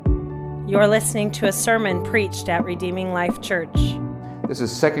You're listening to a sermon preached at Redeeming Life Church. This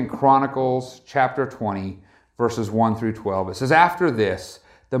is 2 Chronicles chapter 20, verses 1 through 12. It says, "After this,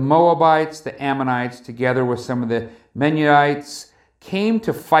 the Moabites, the Ammonites, together with some of the Meunites, came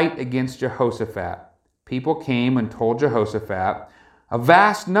to fight against Jehoshaphat. People came and told Jehoshaphat, 'A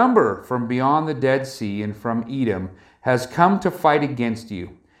vast number from beyond the Dead Sea and from Edom has come to fight against you.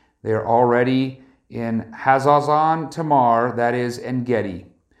 They are already in Hazazon Tamar, that is, En-Gedi.'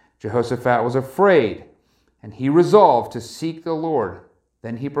 Jehoshaphat was afraid, and he resolved to seek the Lord.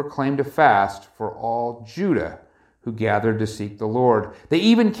 Then he proclaimed a fast for all Judah who gathered to seek the Lord. They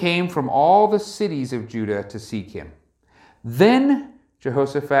even came from all the cities of Judah to seek him. Then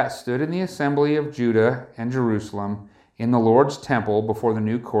Jehoshaphat stood in the assembly of Judah and Jerusalem in the Lord's temple before the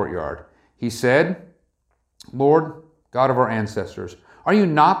new courtyard. He said, 'Lord, God of our ancestors, are you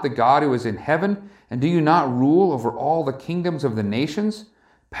not the God who is in heaven? And do you not rule over all the kingdoms of the nations?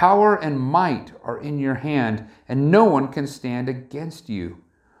 Power and might are in your hand, and no one can stand against you.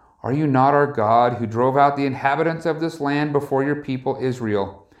 Are you not our God who drove out the inhabitants of this land before your people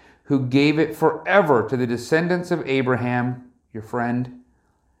Israel, who gave it forever to the descendants of Abraham, your friend?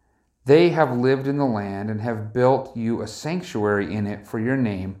 They have lived in the land and have built you a sanctuary in it for your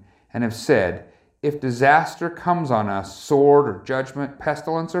name, and have said, if disaster comes on us, sword or judgment,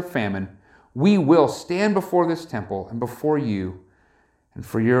 pestilence or famine, we will stand before this temple and before you. And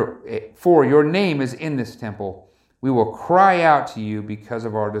for your name is in this temple. We will cry out to you because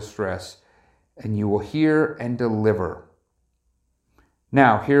of our distress, and you will hear and deliver.'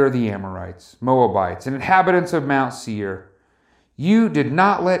 Now here are the Amorites, Moabites, and inhabitants of Mount Seir. You did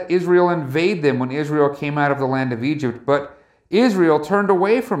not let Israel invade them when Israel came out of the land of Egypt, but Israel turned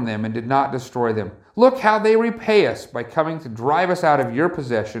away from them and did not destroy them. Look how they repay us by coming to drive us out of your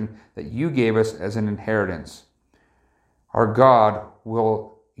possession that you gave us as an inheritance. Our God,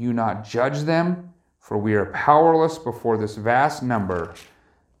 will you not judge them? For we are powerless before this vast number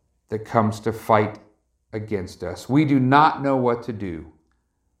that comes to fight against us. We do not know what to do,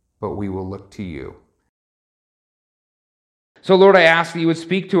 but we will look to you." So, Lord, I ask that you would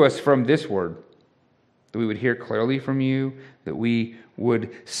speak to us from this word, that we would hear clearly from you, that we would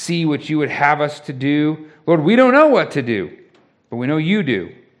see what you would have us to do. Lord, we don't know what to do, but we know you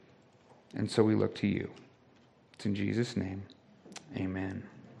do, and so we look to you. It's in Jesus' name, amen.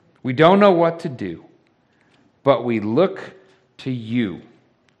 We don't know what to do, but we look to you.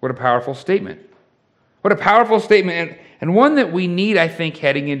 What a powerful statement. What a powerful statement, and one that we need, I think,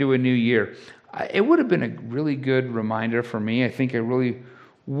 heading into a new year. It would have been a really good reminder for me. I think I really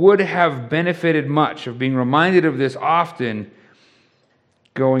would have benefited much of being reminded of this often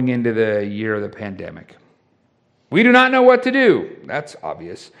going into the year of the pandemic. We do not know what to do. That's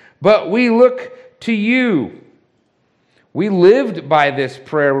obvious. But we look to you. We lived by this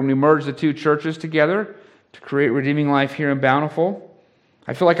prayer when we merged the two churches together to create Redeeming Life here in Bountiful.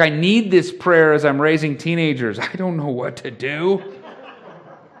 I feel like I need this prayer as I'm raising teenagers. I don't know what to do,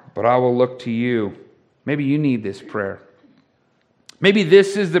 but I will look to you. Maybe you need this prayer. Maybe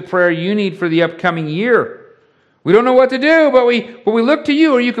this is the prayer you need for the upcoming year. We don't know what to do, but we look to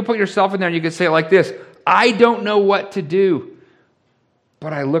you. Or you could put yourself in there and you could say it like this: I don't know what to do,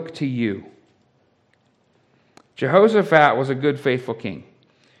 but I look to you. Jehoshaphat was a good, faithful king.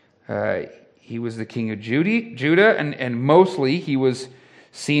 He was the king of Judah, and mostly he was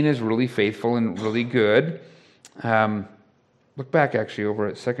seen as really faithful and really good. Look back actually over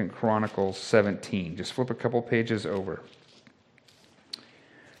at 2 Chronicles 17. Just flip a couple pages over.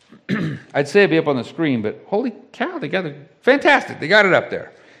 I'd say it'd be up on the screen, but holy cow, they got it. Fantastic. They got it up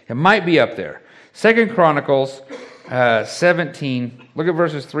there. It might be up there. 2 Chronicles 17. Look at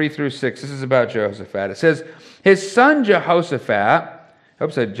verses 3 through 6. This is about Jehoshaphat. It says, his son Jehoshaphat,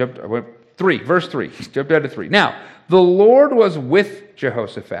 oops, I went 3, verse 3. He jumped out to 3. Now, the Lord was with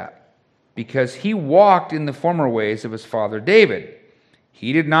Jehoshaphat because he walked in the former ways of his father David.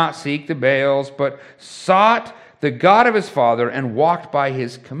 He did not seek the Baals, but sought the God of his father and walked by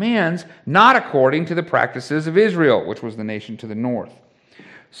his commands, not according to the practices of Israel, which was the nation to the north.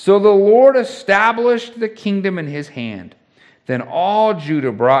 So the Lord established the kingdom in his hand. Then all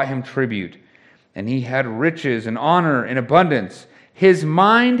Judah brought him tribute, and he had riches and honor in abundance. His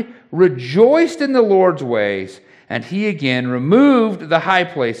mind rejoiced in the Lord's ways, and he again removed the high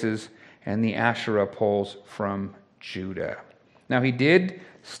places and the Asherah poles from Judah. Now he did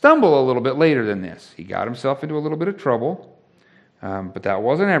stumble a little bit later than this. He got himself into a little bit of trouble, but that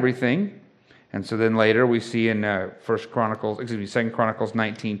wasn't everything. And so then later we see in 2 Chronicles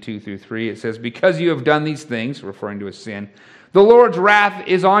 19, 2 through 3, it says, because you have done these things, referring to his sin, the Lord's wrath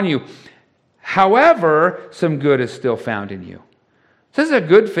is on you. However, some good is still found in you. This is a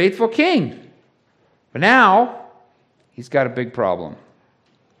good, faithful king. But now, he's got a big problem.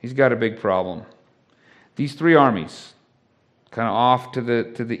 He's got a big problem. These three armies, kind of off to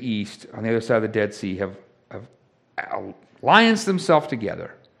the east, on the other side of the Dead Sea, have allianced themselves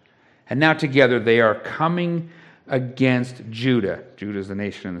together. And now together they are coming against Judah. Judah is the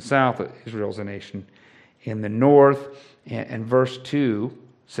nation in the south, Israel is the nation in the north. And verse 2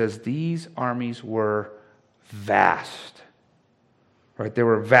 says these armies were vast. Right? They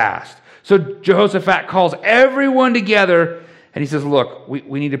were vast. So Jehoshaphat calls everyone together and he says, look,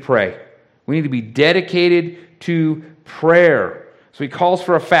 we need to pray. We need to be dedicated to prayer. So he calls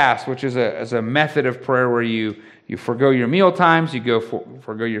for a fast, which is a method of prayer where you forgo your meal times, you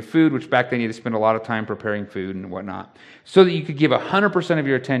forgo your food, which back then you had to spend a lot of time preparing food and whatnot, so that you could give 100% of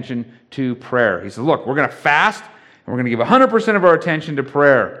your attention to prayer. He says, look, we're going to fast, and we're going to give 100% of our attention to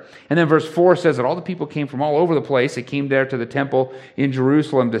prayer. And then verse 4 says that all the people came from all over the place. They came there to the temple in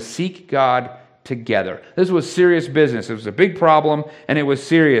Jerusalem to seek God together. This was serious business. It was a big problem, and it was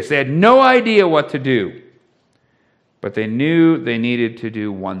serious. They had no idea what to do. But they knew they needed to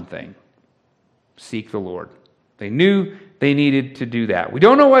do one thing: seek the Lord. They knew they needed to do that. We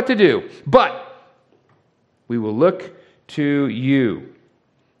don't know what to do, but we will look to you.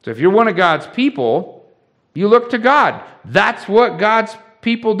 So if you're one of God's people, you look to God. That's what God's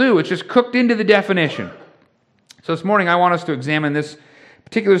people do. It's just cooked into the definition. So this morning I want us to examine this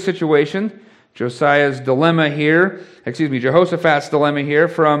particular situation, Jehoshaphat's dilemma here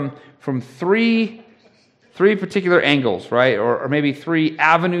from three particular angles, right? Or maybe three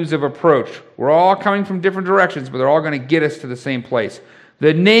avenues of approach. We're all coming from different directions, but they're all going to get us to the same place.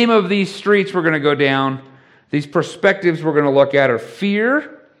 The name of these streets we're going to go down, these perspectives we're going to look at are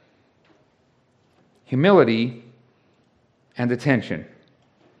fear, humility, and attention.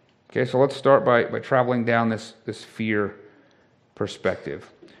 Okay, so let's start by traveling down this fear perspective.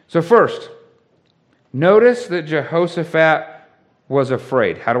 So first, notice that Jehoshaphat was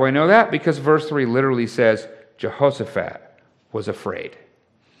afraid. How do I know that? Because verse 3 literally says Jehoshaphat was afraid.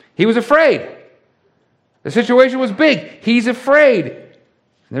 He was afraid. The situation was big. He's afraid. And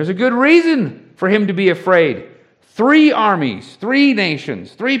there's a good reason for him to be afraid. 3 armies, 3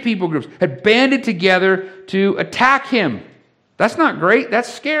 nations, 3 people groups had banded together to attack him. That's not great.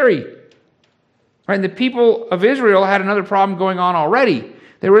 That's scary. Right? And the people of Israel had another problem going on already.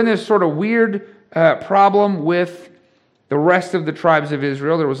 They were in this sort of weird problem with the rest of the tribes of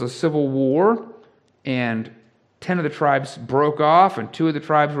Israel. There was a civil war, and 10 of the tribes broke off, and 2 of the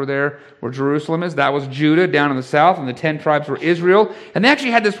tribes were there where Jerusalem is. That was Judah down in the south, and the 10 tribes were Israel. And they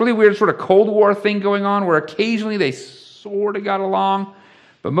actually had this really weird sort of Cold War thing going on where occasionally they sort of got along,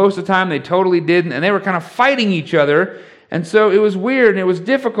 but most of the time they totally didn't, and they were kind of fighting each other. And so it was weird, and it was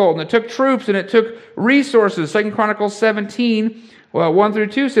difficult, and it took troops, and it took resources. 2 Chronicles 17, 1 through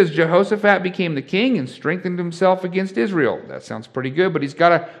 2 says, Jehoshaphat became the king and strengthened himself against Israel. That sounds pretty good, but he's got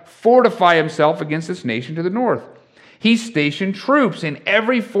to fortify himself against this nation to the north. He stationed troops in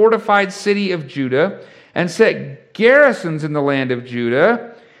every fortified city of Judah and set garrisons in the land of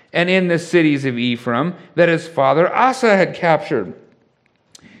Judah and in the cities of Ephraim that his father Asa had captured.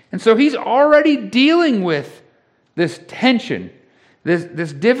 And so he's already dealing with this tension,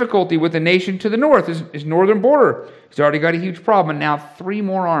 this difficulty with the nation to the north, his northern border. He's already got a huge problem, and now 3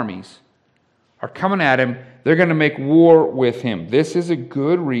 more armies are coming at him. They're going to make war with him. This is a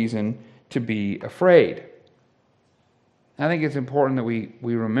good reason to be afraid. I think it's important that we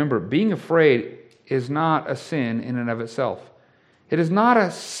remember being afraid is not a sin in and of itself. It is not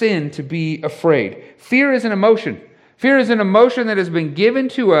a sin to be afraid. Fear is an emotion. Fear is an emotion that has been given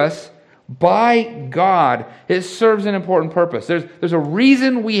to us by God. It serves an important purpose. There's a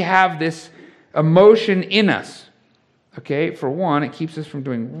reason we have this emotion in us. Okay, for one, it keeps us from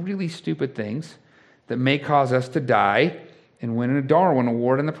doing really stupid things that may cause us to die and win a Darwin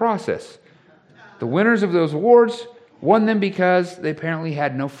Award in the process. The winners of those awards won them because they apparently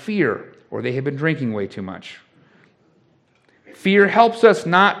had no fear, or they had been drinking way too much. Fear helps us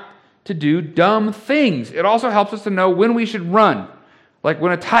not to do dumb things. It also helps us to know when we should run. Like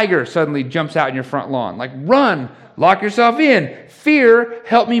when a tiger suddenly jumps out in your front lawn. Like, run, lock yourself in. Fear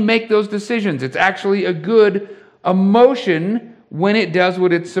helped me make those decisions. It's actually a good emotion when it does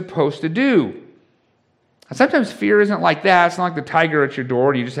what it's supposed to do. And sometimes fear isn't like that. It's not like the tiger at your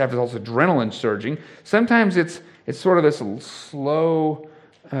door and you just have this adrenaline surging. Sometimes it's sort of this slow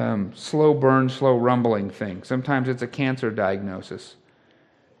burn, slow rumbling thing. Sometimes it's a cancer diagnosis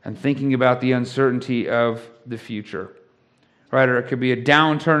and thinking about the uncertainty of the future. Right? Or it could be a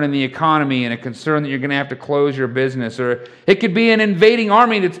downturn in the economy and a concern that you're going to have to close your business. Or it could be an invading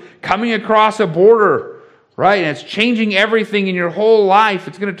army that's coming across a border. right? And it's changing everything in your whole life.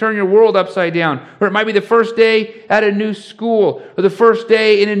 It's going to turn your world upside down. Or it might be the first day at a new school, or the first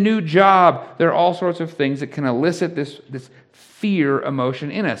day in a new job. There are all sorts of things that can elicit this fear emotion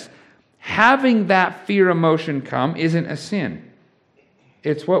in us. Having that fear emotion come isn't a sin.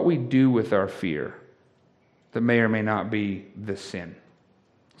 It's what we do with our fear that may or may not be the sin.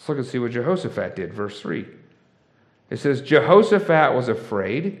 Let's look and see what Jehoshaphat did, verse 3. It says, Jehoshaphat was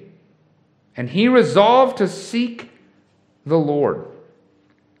afraid, and he resolved to seek the Lord.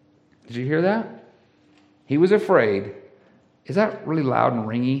 Did you hear that? He was afraid. Is that really loud and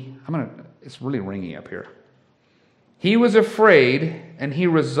ringy? It's really ringy up here. He was afraid, and he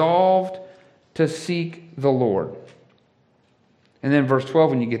resolved to seek the Lord. And then verse 12,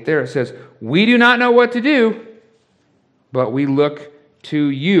 when you get there, it says, we do not know what to do, but we look to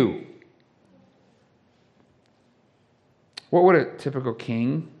you. What would a typical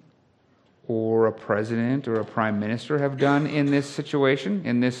king or a president or a prime minister have done in this situation,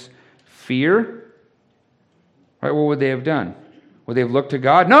 in this fear? Right? What would they have done? Would they have looked to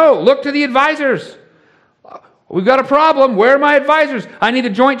God? No, look to the advisors. We've got a problem. Where are my advisors? I need the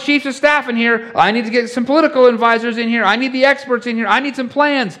Joint Chiefs of Staff in here. I need to get some political advisors in here. I need the experts in here. I need some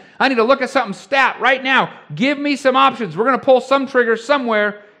plans. I need to look at something stat right now. Give me some options. We're going to pull some trigger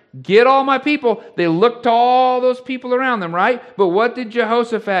somewhere. Get all my people. They looked to all those people around them, right? But what did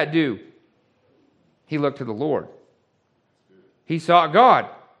Jehoshaphat do? He looked to the Lord. He sought God.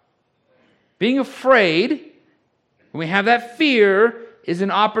 Being afraid, when we have that fear, is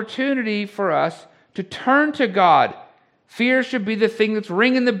an opportunity for us to turn to God. Fear should be the thing that's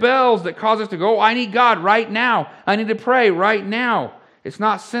ringing the bells that cause us to go, I need God right now. I need to pray right now. It's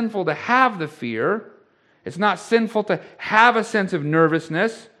not sinful to have the fear. It's not sinful to have a sense of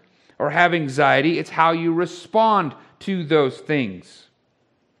nervousness or have anxiety. It's how you respond to those things.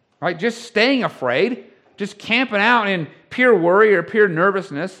 Right? Just staying afraid, just camping out in pure worry or pure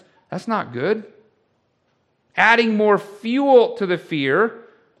nervousness, that's not good. Adding more fuel to the fear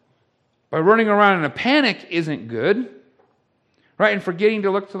by running around in a panic isn't good. Right? And forgetting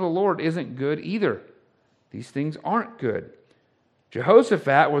to look to the Lord isn't good either. These things aren't good.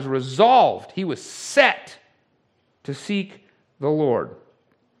 Jehoshaphat was resolved. He was set to seek the Lord.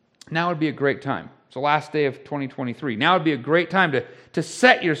 Now would be a great time. It's the last day of 2023. Now would be a great time to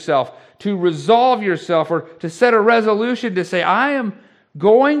set yourself, to resolve yourself, or to set a resolution to say, I am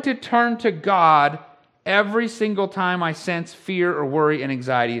going to turn to God every single time I sense fear or worry and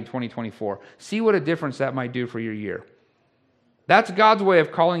anxiety in 2024. See what a difference that might do for your year. That's God's way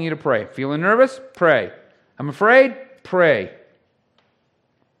of calling you to pray. Feeling nervous? Pray. I'm afraid? Pray.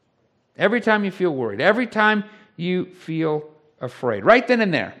 Every time you feel worried, every time you feel afraid, right then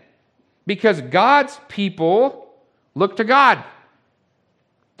and there. Because God's people look to God.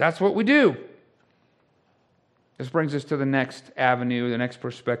 That's what we do. This brings us to the next avenue, the next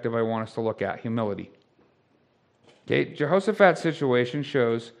perspective I want us to look at, humility. Okay, Jehoshaphat's situation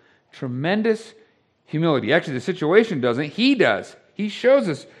shows tremendous humility. Actually, the situation doesn't. He does. He shows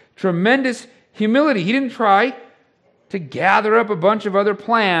us tremendous humility. He didn't try to gather up a bunch of other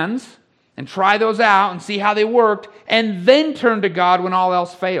plans and try those out and see how they worked and then turn to God when all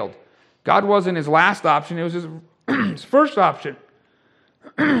else failed. God wasn't his last option. It was his first option.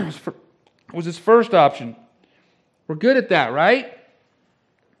 It was his first option. We're good at that, right?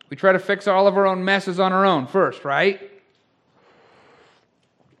 We try to fix all of our own messes on our own first, right?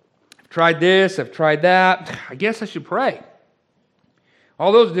 I've tried this, I've tried that. I guess I should pray.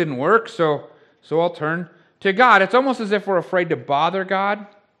 All those didn't work, so I'll turn to God. It's almost as if we're afraid to bother God.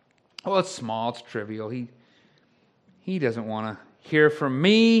 Well, it's small, it's trivial. He doesn't want to hear from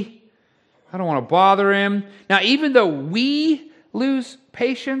me. I don't want to bother him. Now, even though we lose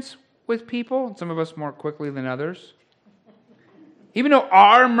patience with people, some of us more quickly than others, even though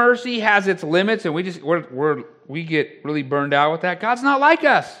our mercy has its limits and we get really burned out with that, God's not like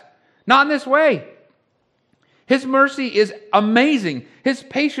us. Not in this way. His mercy is amazing. His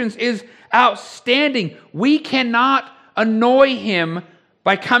patience is outstanding. We cannot annoy him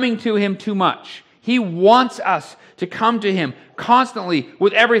by coming to him too much. He wants us to come to him constantly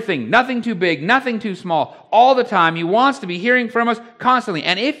with everything. Nothing too big, nothing too small. All the time. He wants to be hearing from us constantly.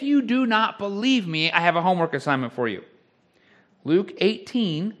 And if you do not believe me, I have a homework assignment for you. Luke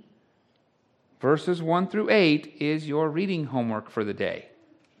 18, verses 1 through 8 is your reading homework for the day.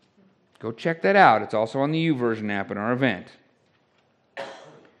 Go check that out. It's also on the YouVersion app in our event.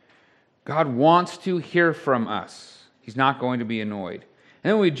 God wants to hear from us. He's not going to be annoyed.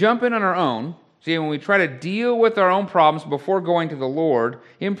 And then when we jump in on our own, see, when we try to deal with our own problems before going to the Lord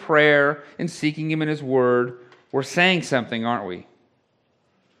in prayer and seeking him in his word, we're saying something, aren't we?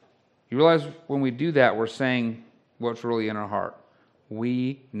 You realize when we do that, we're saying what's really in our heart.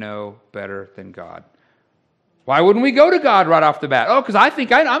 We know better than God. Why wouldn't we go to God right off the bat? Oh, because I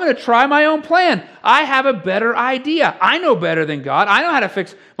think I'm going to try my own plan. I have a better idea. I know better than God. I know how to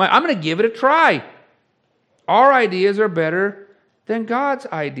fix I'm going to give it a try. Our ideas are better than God's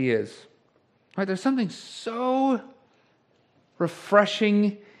ideas. Right? There's something so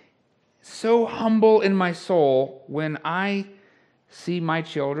refreshing, so humble in my soul when I see my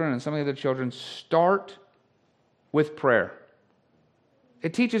children and some of the other children start with prayer.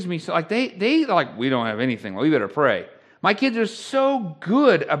 It teaches me, so they like, we don't have anything, we better pray. My kids are so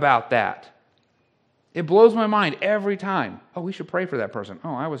good about that. It blows my mind every time. Oh, we should pray for that person.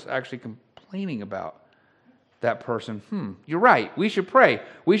 Oh, I was actually complaining about that person. You're right. We should pray.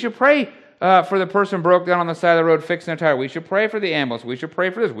 We should pray for the person broke down on the side of the road fixing their tire. We should pray for the ambulance. We should pray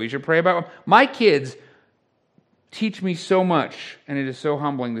for this. We should pray about... My kids teach me so much, and it is so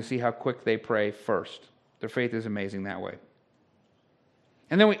humbling to see how quick they pray first. Their faith is amazing that way.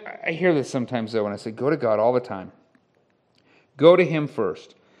 And then I hear this sometimes, though, when I say, go to God all the time. Go to Him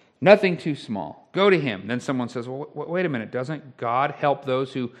first. Nothing too small. Go to Him. Then someone says, well, wait a minute. Doesn't God help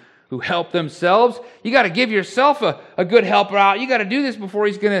those who help themselves? You got to give yourself a good helper out. You got to do this before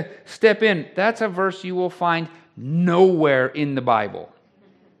He's going to step in. That's a verse you will find nowhere in the Bible.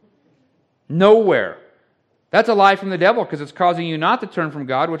 Nowhere. That's a lie from the devil because it's causing you not to turn from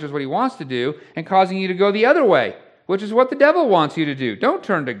God, which is what He wants to do, and causing you to go the other way, which is what the devil wants you to do. Don't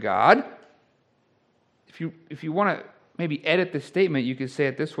turn to God. If you want to maybe edit the statement, you could say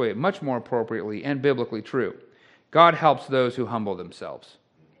it this way, much more appropriately and biblically true. God helps those who humble themselves.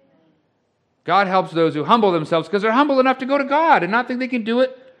 God helps those who humble themselves because they're humble enough to go to God and not think they can do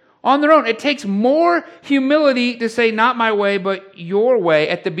it on their own. It takes more humility to say, not my way, but your way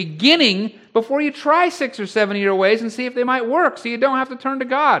at the beginning before you try 6 or 7 of your ways and see if they might work so you don't have to turn to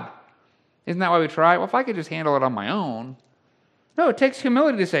God. Isn't that why we try? Well, if I could just handle it on my own. No, it takes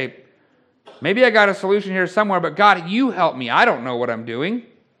humility to say, maybe I got a solution here somewhere, but God, you help me. I don't know what I'm doing.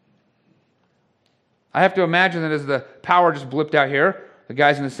 I have to imagine that as the power just blipped out here, the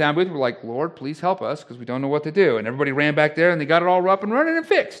guys in the sound booth were like, Lord, please help us because we don't know what to do. And everybody ran back there and they got it all up and running and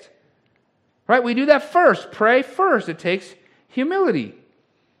fixed. Right? We do that first. Pray first. It takes humility.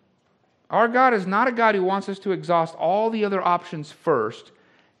 Our God is not a God who wants us to exhaust all the other options first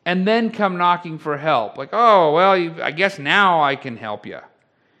and then come knocking for help. Like, oh, well, I guess now I can help you.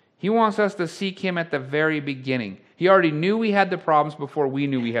 He wants us to seek Him at the very beginning. He already knew we had the problems before we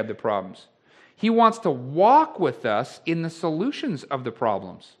knew we had the problems. He wants to walk with us in the solutions of the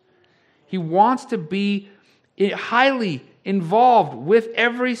problems. He wants to be highly involved with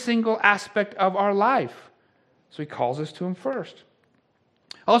every single aspect of our life. So He calls us to Him first.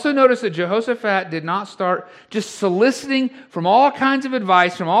 Also notice that Jehoshaphat did not start just soliciting from all kinds of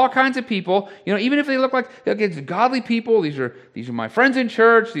advice from all kinds of people. You know, even if they look like it's godly people, these are my friends in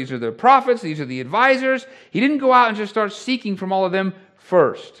church, these are the prophets, these are the advisors. He didn't go out and just start seeking from all of them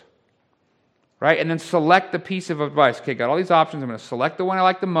first. Right? And then select the piece of advice. Okay, got all these options. I'm going to select the one I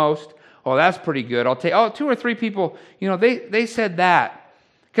like the most. Oh, that's pretty good. I'll take 2 or 3 people, they said that.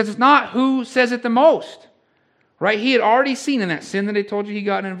 Because it's not who says it the most. Right? He had already seen in that sin that I told you he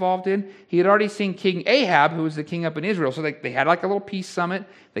got involved in, he had already seen King Ahab, who was the king up in Israel. So they had like a little peace summit.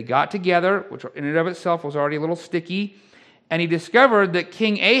 They got together, which in and of itself was already a little sticky. And he discovered that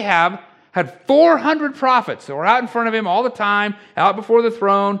King Ahab had 400 prophets that were out in front of him all the time, out before the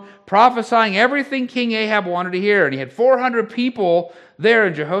throne, prophesying everything King Ahab wanted to hear. And he had 400 people there,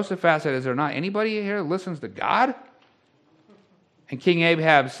 and Jehoshaphat said, is there not anybody here that listens to God? And King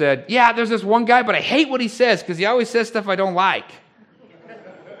Ahab said, yeah, there's this one guy, but I hate what he says because he always says stuff I don't like.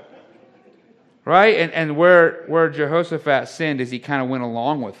 Right? And where Jehoshaphat sinned is he kind of went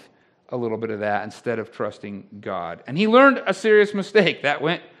along with a little bit of that instead of trusting God. And he learned a serious mistake. That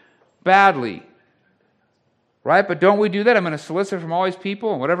went badly. Right? But don't we do that? I'm going to solicit from all these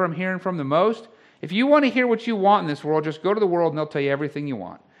people and whatever I'm hearing from the most. If you want to hear what you want in this world, just go to the world and they'll tell you everything you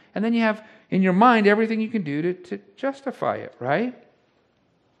want. And then you have in your mind everything you can do to justify it, right?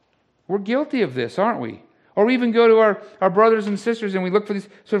 We're guilty of this, aren't we? Or we even go to our brothers and sisters and we look for this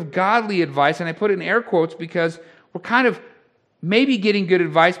sort of godly advice, and I put it in air quotes because we're kind of maybe getting good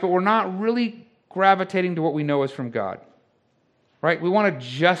advice, but we're not really gravitating to what we know is from God. Right? We want to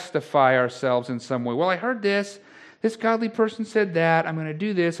justify ourselves in some way. Well, I heard this godly person said that, I'm going to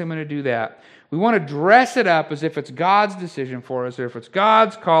do this, I'm going to do that. We want to dress it up as if it's God's decision for us or if it's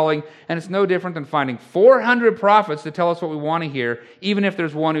God's calling, and it's no different than finding 400 prophets to tell us what we want to hear, even if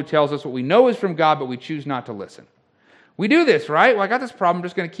there's one who tells us what we know is from God, but we choose not to listen. We do this, right? Well, I got this problem. I'm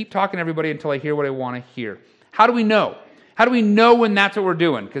just going to keep talking to everybody until I hear what I want to hear. How do we know? How do we know when that's what we're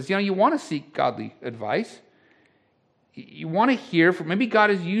doing? Because, you want to seek godly advice. You want to hear from, maybe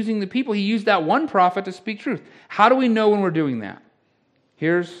God is using the people. He used that one prophet to speak truth. How do we know when we're doing that?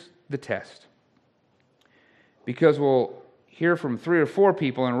 Here's the test. Because we'll hear from 3 or 4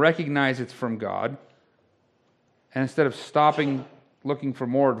 people and recognize it's from God, and instead of stopping looking for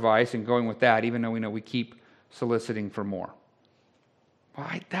more advice and going with that, even though we know we keep soliciting for more. Well,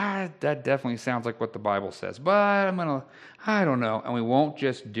 that definitely sounds like what the Bible says, but I don't know, and we won't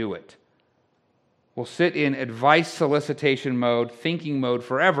just do it. We'll sit in advice solicitation mode, thinking mode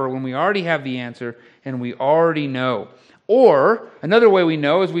forever when we already have the answer and we already know. Or, another way we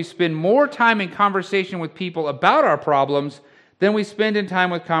know is we spend more time in conversation with people about our problems than we spend in time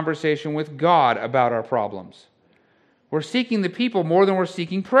with conversation with God about our problems. We're seeking the people more than we're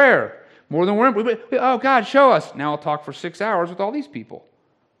seeking prayer. More than oh, God, show us. Now I'll talk for 6 hours with all these people.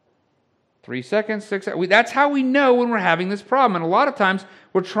 3 seconds, 6 hours. That's how we know when we're having this problem. And a lot of times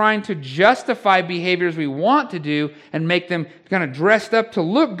we're trying to justify behaviors we want to do and make them kind of dressed up to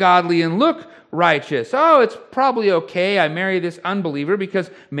look godly and look righteous. Oh, it's probably okay I marry this unbeliever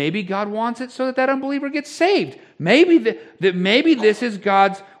because maybe God wants it so that unbeliever gets saved. Maybe this is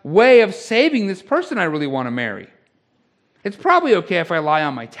God's way of saving this person I really want to marry. It's probably okay if I lie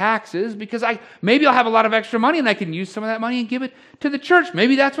on my taxes because maybe I'll have a lot of extra money and I can use some of that money and give it to the church.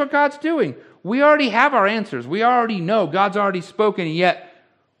 Maybe that's what God's doing. We already have our answers. We already know. God's already spoken, and yet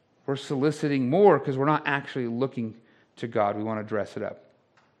we're soliciting more because we're not actually looking to God. We want to dress it up.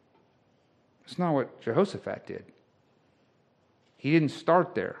 It's not what Jehoshaphat did. He didn't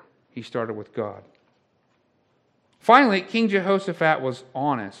start there. He started with God. Finally, King Jehoshaphat was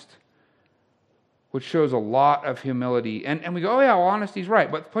honest, which shows a lot of humility. And we go, oh yeah, well, honesty's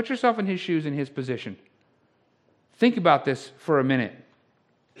right. But put yourself in his shoes, in his position. Think about this for a minute.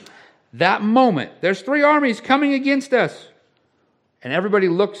 That moment, there's 3 armies coming against us. And everybody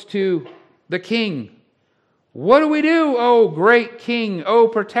looks to the king. What do we do? Oh, great king. Oh,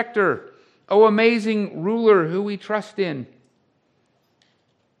 protector. Oh, amazing ruler who we trust in.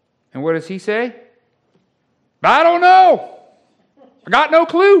 And what does he say? I don't know. I got no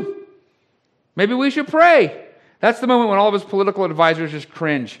clue. Maybe we should pray. That's the moment when all of his political advisors just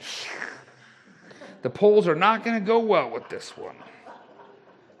cringe. The polls are not going to go well with this one.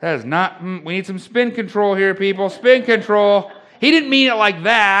 That is not, we need some spin control here, people. Spin control. He didn't mean it like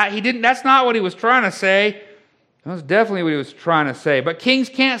that. That's not what he was trying to say. That was definitely what he was trying to say. But kings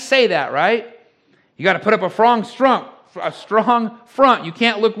can't say that, right? You got to put up a strong front. You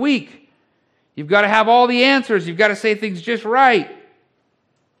can't look weak. You've got to have all the answers. You've got to say things just right.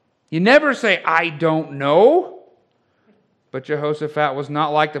 You never say, I don't know. But Jehoshaphat was not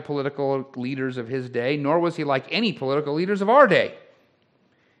like the political leaders of his day, nor was he like any political leaders of our day.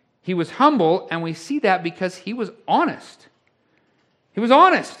 He was humble, and we see that because he was honest. He was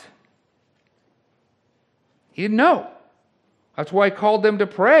honest. He didn't know. That's why he called them to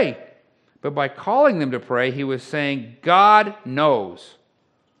pray. But by calling them to pray, he was saying, God knows.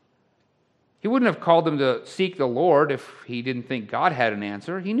 He wouldn't have called them to seek the Lord if he didn't think God had an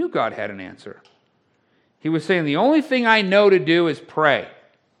answer. He knew God had an answer. He was saying, the only thing I know to do is pray.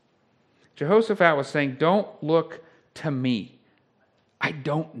 Jehoshaphat was saying, don't look to me. I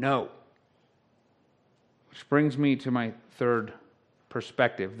don't know. Which brings me to my third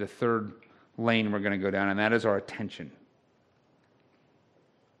perspective, the third lane we're going to go down, and that is our attention.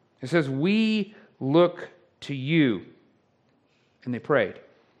 It says, we look to you. And they prayed.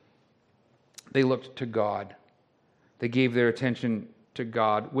 They looked to God. They gave their attention to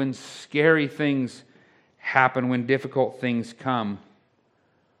God. When scary things happen, when difficult things come,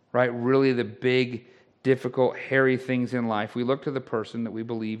 right? Really the big, difficult, hairy things in life, we look to the person that we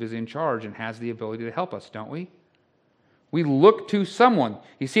believe is in charge and has the ability to help us, don't we? We look to someone.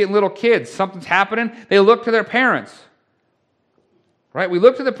 You see it in little kids. Something's happening. They look to their parents. Right? We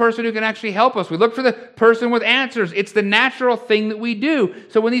look to the person who can actually help us. We look for the person with answers. It's the natural thing that we do.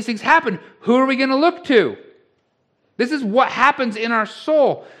 So when these things happen, who are we going to look to? This is what happens in our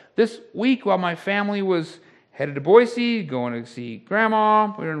soul. This week, while my family was headed to Boise, going to see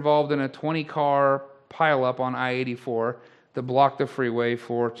Grandma, we were involved in a 20-car pileup on I-84 that blocked the freeway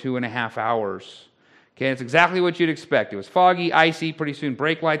for 2.5 hours. Okay, it's exactly what you'd expect. It was foggy, icy, pretty soon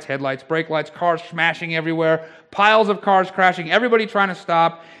brake lights, headlights, brake lights, cars smashing everywhere, piles of cars crashing, everybody trying to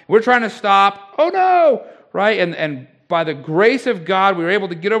stop. We're trying to stop. Oh no! Right? And by the grace of God, we were able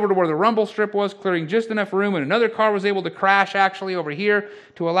to get over to where the rumble strip was, clearing just enough room, and another car was able to crash actually over here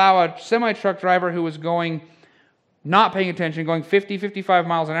to allow a semi-truck driver who was not paying attention, going 50, 55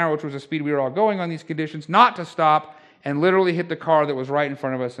 miles an hour, which was the speed we were all going on these conditions, not to stop and literally hit the car that was right in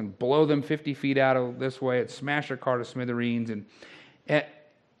front of us and blow them 50 feet out of this way. It smashed their car to smithereens. And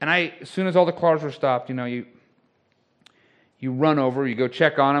as soon as all the cars were stopped, you run over, you go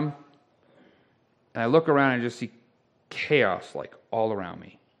check on them, and I look around and I just see chaos like all around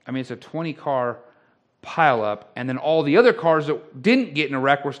me. I mean, it's a 20-car pile up, and then all the other cars that didn't get in a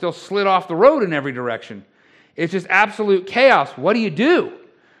wreck were still slid off the road in every direction. It's just absolute chaos. What do you do?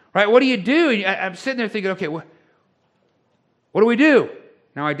 Right? What do you do? And I'm sitting there thinking, okay, what do we do?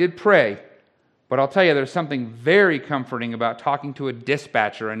 Now, I did pray, but I'll tell you, there's something very comforting about talking to a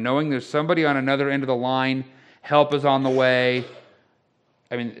dispatcher and knowing there's somebody on another end of the line, help is on the way.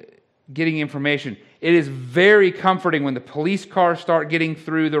 I mean, getting information. It is very comforting when the police cars start getting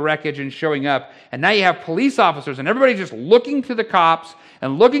through the wreckage and showing up, and now you have police officers, and everybody's just looking to the cops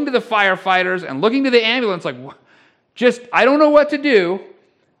and looking to the firefighters and looking to the ambulance like, I don't know what to do,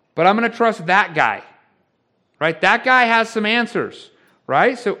 but I'm going to trust that guy. Right? That guy has some answers,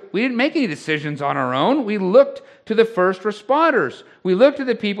 right? So we didn't make any decisions on our own. We looked to the first responders. We looked to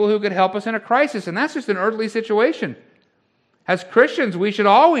the people who could help us in a crisis, and that's just an earthly situation. As Christians, we should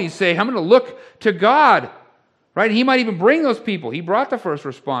always say, I'm going to look to God, right? He might even bring those people. He brought the first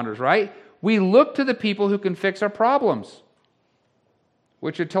responders, right? We look to the people who can fix our problems,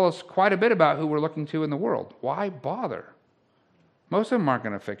 which should tell us quite a bit about who we're looking to in the world. Why bother? Most of them aren't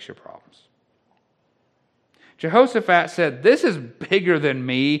going to fix your problems. Jehoshaphat said, this is bigger than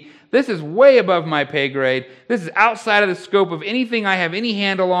me. This is way above my pay grade. This is outside of the scope of anything I have any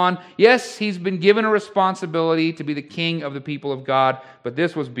handle on. Yes, he's been given a responsibility to be the king of the people of God, but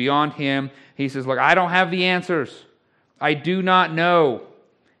this was beyond him. He says, look, I don't have the answers. I do not know.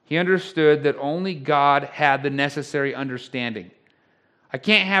 He understood that only God had the necessary understanding. I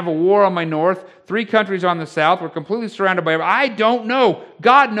can't have a war on my north, 3 countries on the south. We're completely surrounded by, I don't know.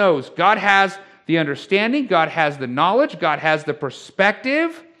 God knows. God has the understanding, God has the knowledge, God has the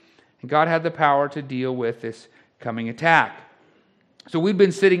perspective, and God had the power to deal with this coming attack. So we'd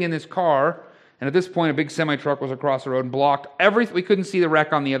been sitting in this car, and at this point a big semi-truck was across the road and blocked everything. We couldn't see the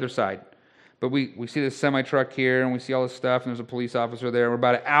wreck on the other side. But we see this semi-truck here, and we see all this stuff, and there's a police officer there. We're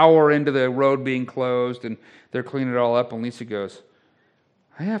about an hour into the road being closed, and they're cleaning it all up, and Lisa goes,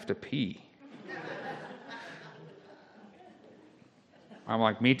 I have to pee. I'm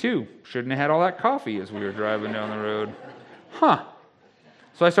like, me too. Shouldn't have had all that coffee as we were driving down the road.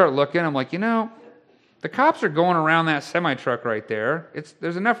 So I start looking. I'm like, the cops are going around that semi-truck right there.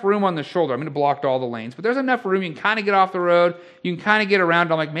 There's enough room on the shoulder. I mean, it blocked all the lanes, but there's enough room. You can kind of get off the road. You can kind of get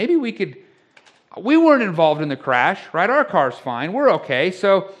around. I'm like, maybe we weren't involved in the crash, right? Our car's fine. We're okay.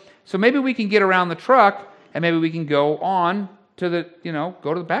 So maybe we can get around the truck, and maybe we can go on to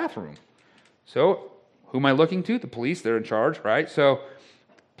go to the bathroom. So who am I looking to? The police. They're in charge, right? So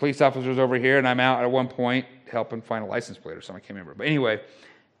police officers over here, and I'm out at one point helping find a license plate or something. I can't remember. But anyway,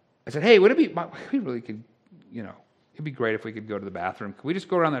 I said, hey, we really could, it'd be great if we could go to the bathroom. Could we just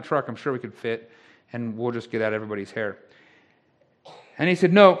go around that truck? I'm sure we could fit, and we'll just get out everybody's hair. And he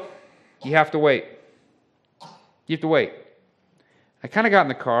said, no, you have to wait. You have to wait. I kind of got in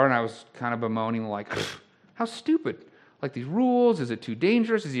the car, and I was kind of bemoaning, like, how stupid. Like, these rules, is it too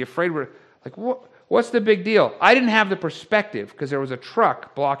dangerous? Is he afraid we're, like, what? What's the big deal? I didn't have the perspective because there was a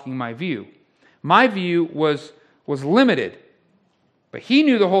truck blocking my view. My view was limited. But he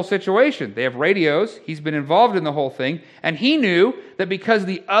knew the whole situation. They have radios. He's been involved in the whole thing. And he knew that because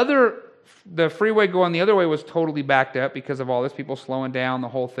the freeway going the other way was totally backed up because of all this, people slowing down, the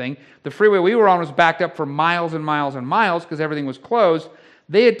whole thing. The freeway we were on was backed up for miles and miles and miles because everything was closed.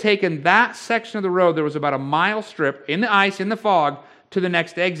 They had taken that section of the road. There was about a mile strip in the ice, in the fog, to the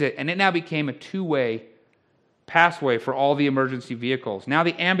next exit, and it now became a 2-way passway for all the emergency vehicles. Now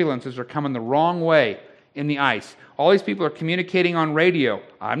the ambulances are coming the wrong way in the ice. All these people are communicating on radio.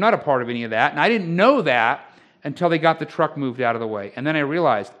 I'm not a part of any of that, and I didn't know that until they got the truck moved out of the way. And then I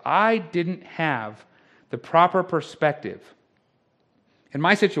realized I didn't have the proper perspective. In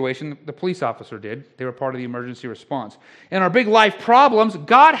my situation, the police officer did. They were part of the emergency response. In our big life problems,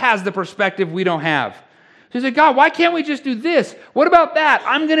 God has the perspective we don't have. So he said, God, why can't we just do this? What about that?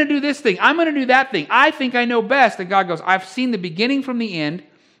 I'm going to do this thing. I'm going to do that thing. I think I know best. And God goes, I've seen the beginning from the end.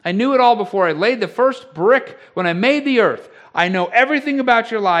 I knew it all before I laid the first brick when I made the earth. I know everything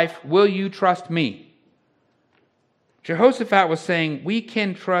about your life. Will you trust me? Jehoshaphat was saying, we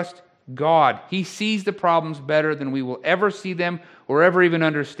can trust God. He sees the problems better than we will ever see them or ever even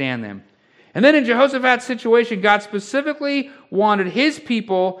understand them. And then in Jehoshaphat's situation, God specifically wanted his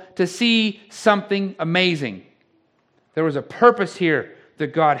people to see something amazing. There was a purpose here that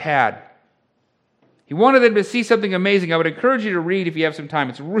God had. He wanted them to see something amazing. I would encourage you to read if you have some time.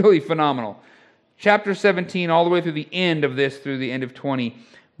 It's really phenomenal. chapter 17 all the way through the end of this, through the end of 20.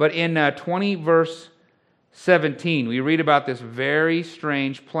 But in 20 verse 17, we read about this very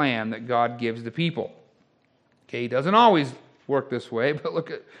strange plan that God gives the people. Okay, he doesn't always work this way, but look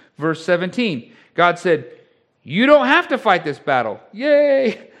at verse 17. God said, you don't have to fight this battle.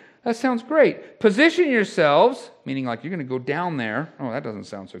 Yay! That sounds great. Position yourselves, meaning like you're going to go down there. Oh, that doesn't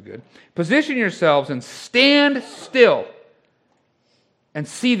sound so good. Position yourselves and stand still and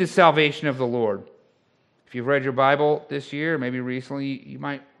see the salvation of the Lord. If you've read your Bible this year, maybe recently, you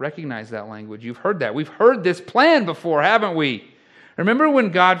might recognize that language. You've heard that. We've heard this plan before, haven't we? Remember when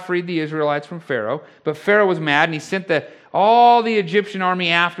God freed the Israelites from Pharaoh, but Pharaoh was mad and he sent all the Egyptian army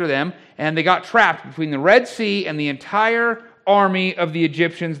after them, and they got trapped between the Red Sea and the entire army of the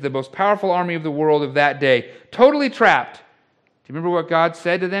Egyptians, the most powerful army of the world of that day. Totally trapped. Do you remember what God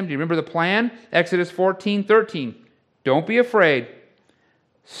said to them? Do you remember the plan? Exodus 14:13. Don't be afraid.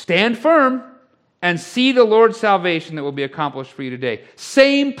 Stand firm and see the Lord's salvation that will be accomplished for you today.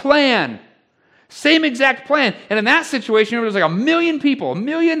 Same plan. Same exact plan. And in that situation, there was like 1 million people. 1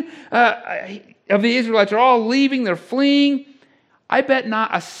 million of the Israelites are all leaving. They're fleeing. I bet not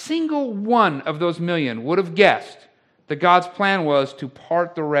a single one of those million would have guessed that God's plan was to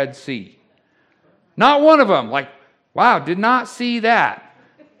part the Red Sea. Not one of them. Like, wow, did not see that.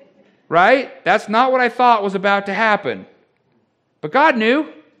 Right? That's not what I thought was about to happen. But God knew.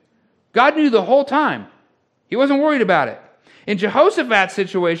 God knew the whole time. He wasn't worried about it. In Jehoshaphat's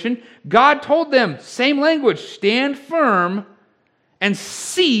situation, God told them, same language, stand firm and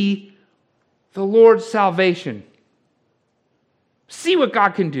see the Lord's salvation. See what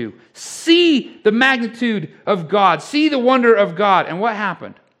God can do. See the magnitude of God. See the wonder of God. And what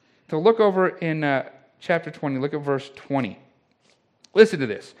happened? So look over in chapter 20. Look at verse 20. Listen to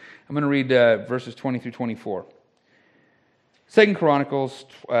this. I'm going to read verses 20 through 24. 2 Chronicles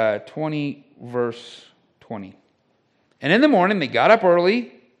 20, verse 20. And in the morning they got up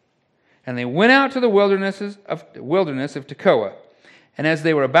early, and they went out to the wilderness of Tekoa. And as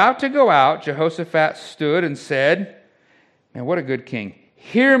they were about to go out, Jehoshaphat stood and said, man, what a good king.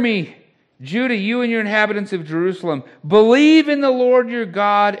 Hear me, Judah, you and your inhabitants of Jerusalem. Believe in the Lord your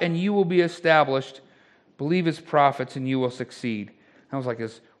God, and you will be established. Believe his prophets, and you will succeed. That was like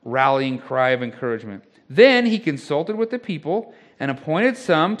his rallying cry of encouragement. Then he consulted with the people and appointed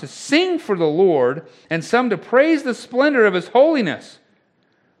some to sing for the Lord and some to praise the splendor of his holiness.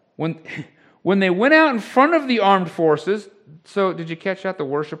 When they went out in front of the armed forces, so did you catch that? The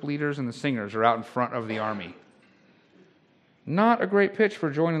worship leaders and the singers are out in front of the army. Not a great pitch for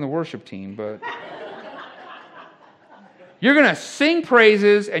joining the worship team, but you're going to sing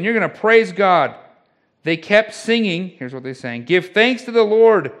praises and you're going to praise God. They kept singing. Here's what they sang. Give thanks to the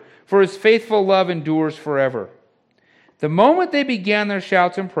Lord, for his faithful love endures forever. The moment they began their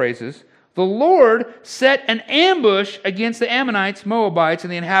shouts and praises, the Lord set an ambush against the Ammonites, Moabites,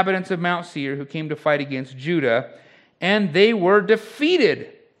 and the inhabitants of Mount Seir who came to fight against Judah, and they were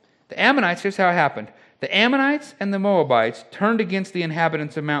defeated. The Ammonites, here's how it happened. The Ammonites and the Moabites turned against the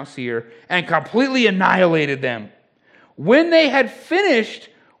inhabitants of Mount Seir and completely annihilated them. When they had finished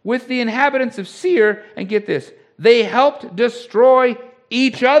with the inhabitants of Seir, and get this, they helped destroy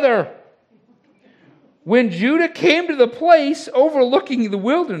each other. When Judah came to the place overlooking the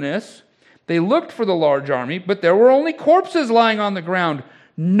wilderness, they looked for the large army, but there were only corpses lying on the ground.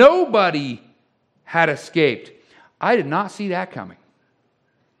 Nobody had escaped. I did not see that coming.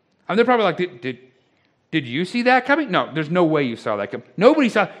 I mean, they're probably like, did you see that coming? No, there's no way you saw that coming. Nobody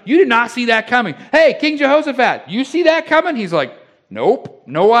saw. You did not see that coming. Hey, King Jehoshaphat, you see that coming? He's like, nope,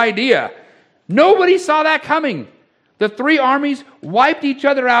 no idea. Nobody saw that coming. The three armies wiped each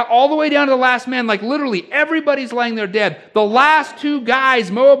other out all the way down to the last man. Like literally everybody's laying there dead. The last two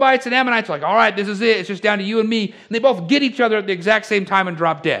guys, Moabites and Ammonites, are like, all right, this is it. It's just down to you and me. And they both get each other at the exact same time and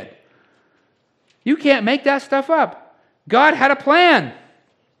drop dead. You can't make that stuff up. God had a plan.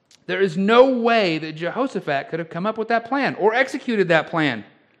 There is no way that Jehoshaphat could have come up with that plan or executed that plan.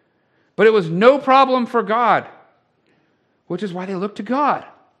 But it was no problem for God, which is why they looked to God.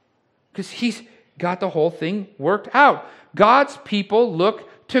 Because he's got the whole thing worked out. God's people look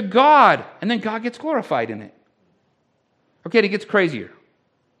to God, and then God gets glorified in it. Okay, it gets crazier.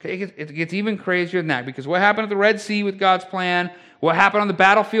 Okay, it gets even crazier than that, because what happened at the Red Sea with God's plan, what happened on the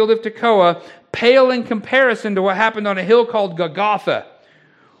battlefield of Tekoa, pale in comparison to what happened on a hill called Golgotha,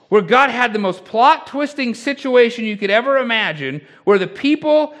 where God had the most plot-twisting situation you could ever imagine, where the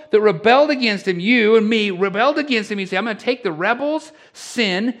people that rebelled against him, you and me, rebelled against him. He said, I'm going to take the rebels'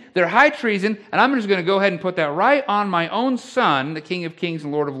 sin, their high treason, and I'm just going to go ahead and put that right on my own son, the King of Kings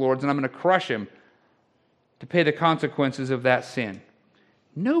and Lord of Lords, and I'm going to crush him to pay the consequences of that sin.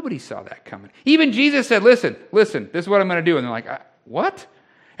 Nobody saw that coming. Even Jesus said, listen, this is what I'm going to do. And they're like, what?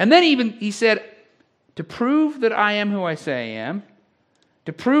 And then even he said, to prove that I am who I say I am,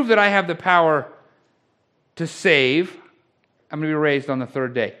 to prove that I have the power to save, I'm going to be raised on the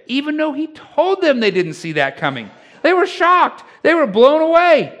third day. Even though he told them they didn't see that coming. They were shocked. They were blown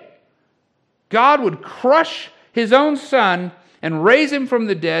away. God would crush his own son and raise him from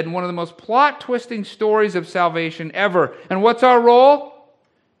the dead in one of the most plot-twisting stories of salvation ever. And what's our role?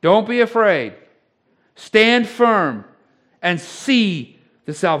 Don't be afraid. Stand firm and see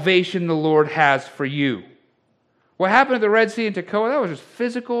the salvation the Lord has for you. What happened at the Red Sea and Tekoa, that was just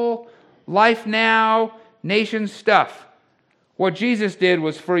physical, life now, nation stuff. What Jesus did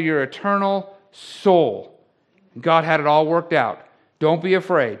was for your eternal soul. God had it all worked out. Don't be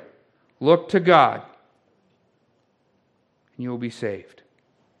afraid. Look to God, and you will be saved.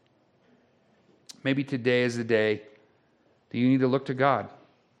 Maybe today is the day that you need to look to God.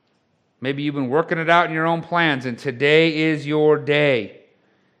 Maybe you've been working it out in your own plans, and today is your day.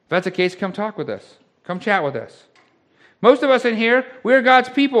 If that's the case, come talk with us. Come chat with us. Most of us in here, we are God's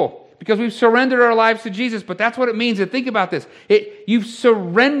people because we've surrendered our lives to Jesus, but that's what it means. And think about this. You've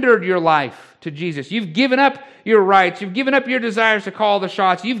surrendered your life to Jesus. You've given up your rights. You've given up your desires to call the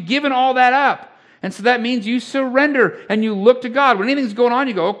shots. You've given all that up. And so that means you surrender and you look to God. When anything's going on,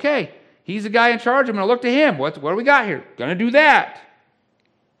 you go, okay, he's the guy in charge. I'm going to look to him. What do we got here? Going to do that.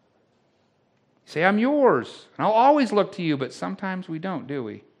 Say, I'm yours. And I'll always look to you, but sometimes we don't, do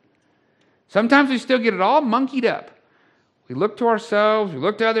we? Sometimes we still get it all monkeyed up. We look to ourselves, we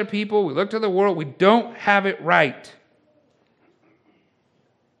look to other people, we look to the world. We don't have it right.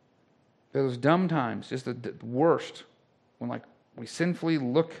 Those dumb times, just the worst, when we sinfully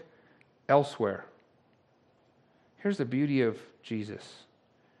look elsewhere. Here's the beauty of Jesus.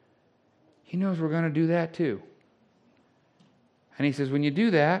 He knows we're going to do that too. And he says, when you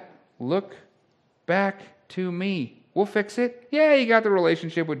do that, look back to me. We'll fix it. Yeah, you got the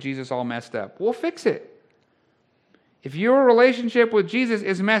relationship with Jesus all messed up. We'll fix it. If your relationship with Jesus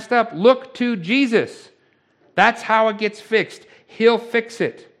is messed up, look to Jesus. That's how it gets fixed. He'll fix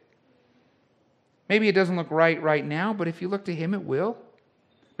it. Maybe it doesn't look right now, but if you look to him, it will.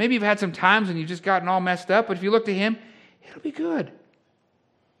 Maybe you've had some times when you've just gotten all messed up, but if you look to him, it'll be good.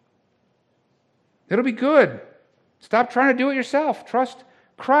 It'll be good. Stop trying to do it yourself. Trust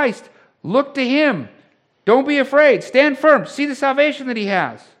Christ. Look to him. Don't be afraid. Stand firm. See the salvation that he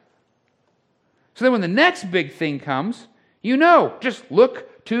has. So then when the next big thing comes, just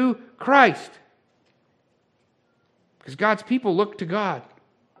look to Christ. Because God's people look to God.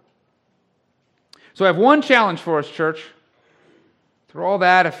 So I have one challenge for us, church. Through all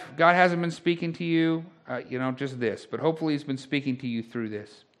that, if God hasn't been speaking to you, just this. But hopefully he's been speaking to you through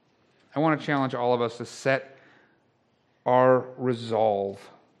this. I want to challenge all of us to set our resolve,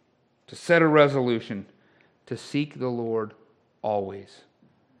 to set a resolution, to seek the Lord always.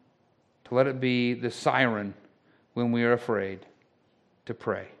 To let it be the siren when we are afraid, to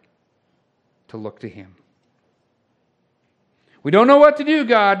pray, to look to him. We don't know what to do,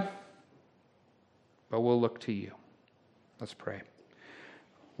 God, but we'll look to you. Let's pray.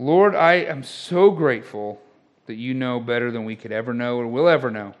 Lord, I am so grateful that you know better than we could ever know or will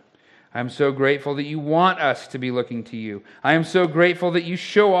ever know. I am so grateful that you want us to be looking to you. I am so grateful that you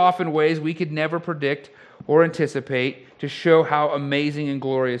show off in ways we could never predict or anticipate to show how amazing and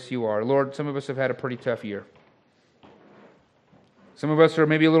glorious you are. Lord, some of us have had a pretty tough year. Some of us are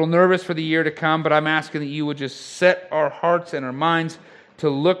maybe a little nervous for the year to come, but I'm asking that you would just set our hearts and our minds to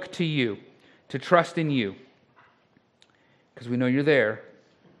look to you, to trust in you. Because we know you're there.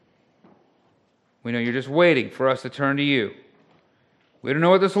 We know you're just waiting for us to turn to you. We don't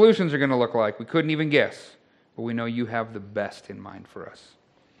know what the solutions are going to look like. We couldn't even guess. But we know you have the best in mind for us.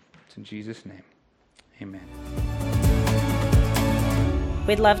 It's in Jesus' name. Amen.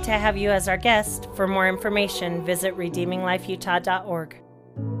 We'd love to have you as our guest. For more information, visit redeeminglifeutah.org.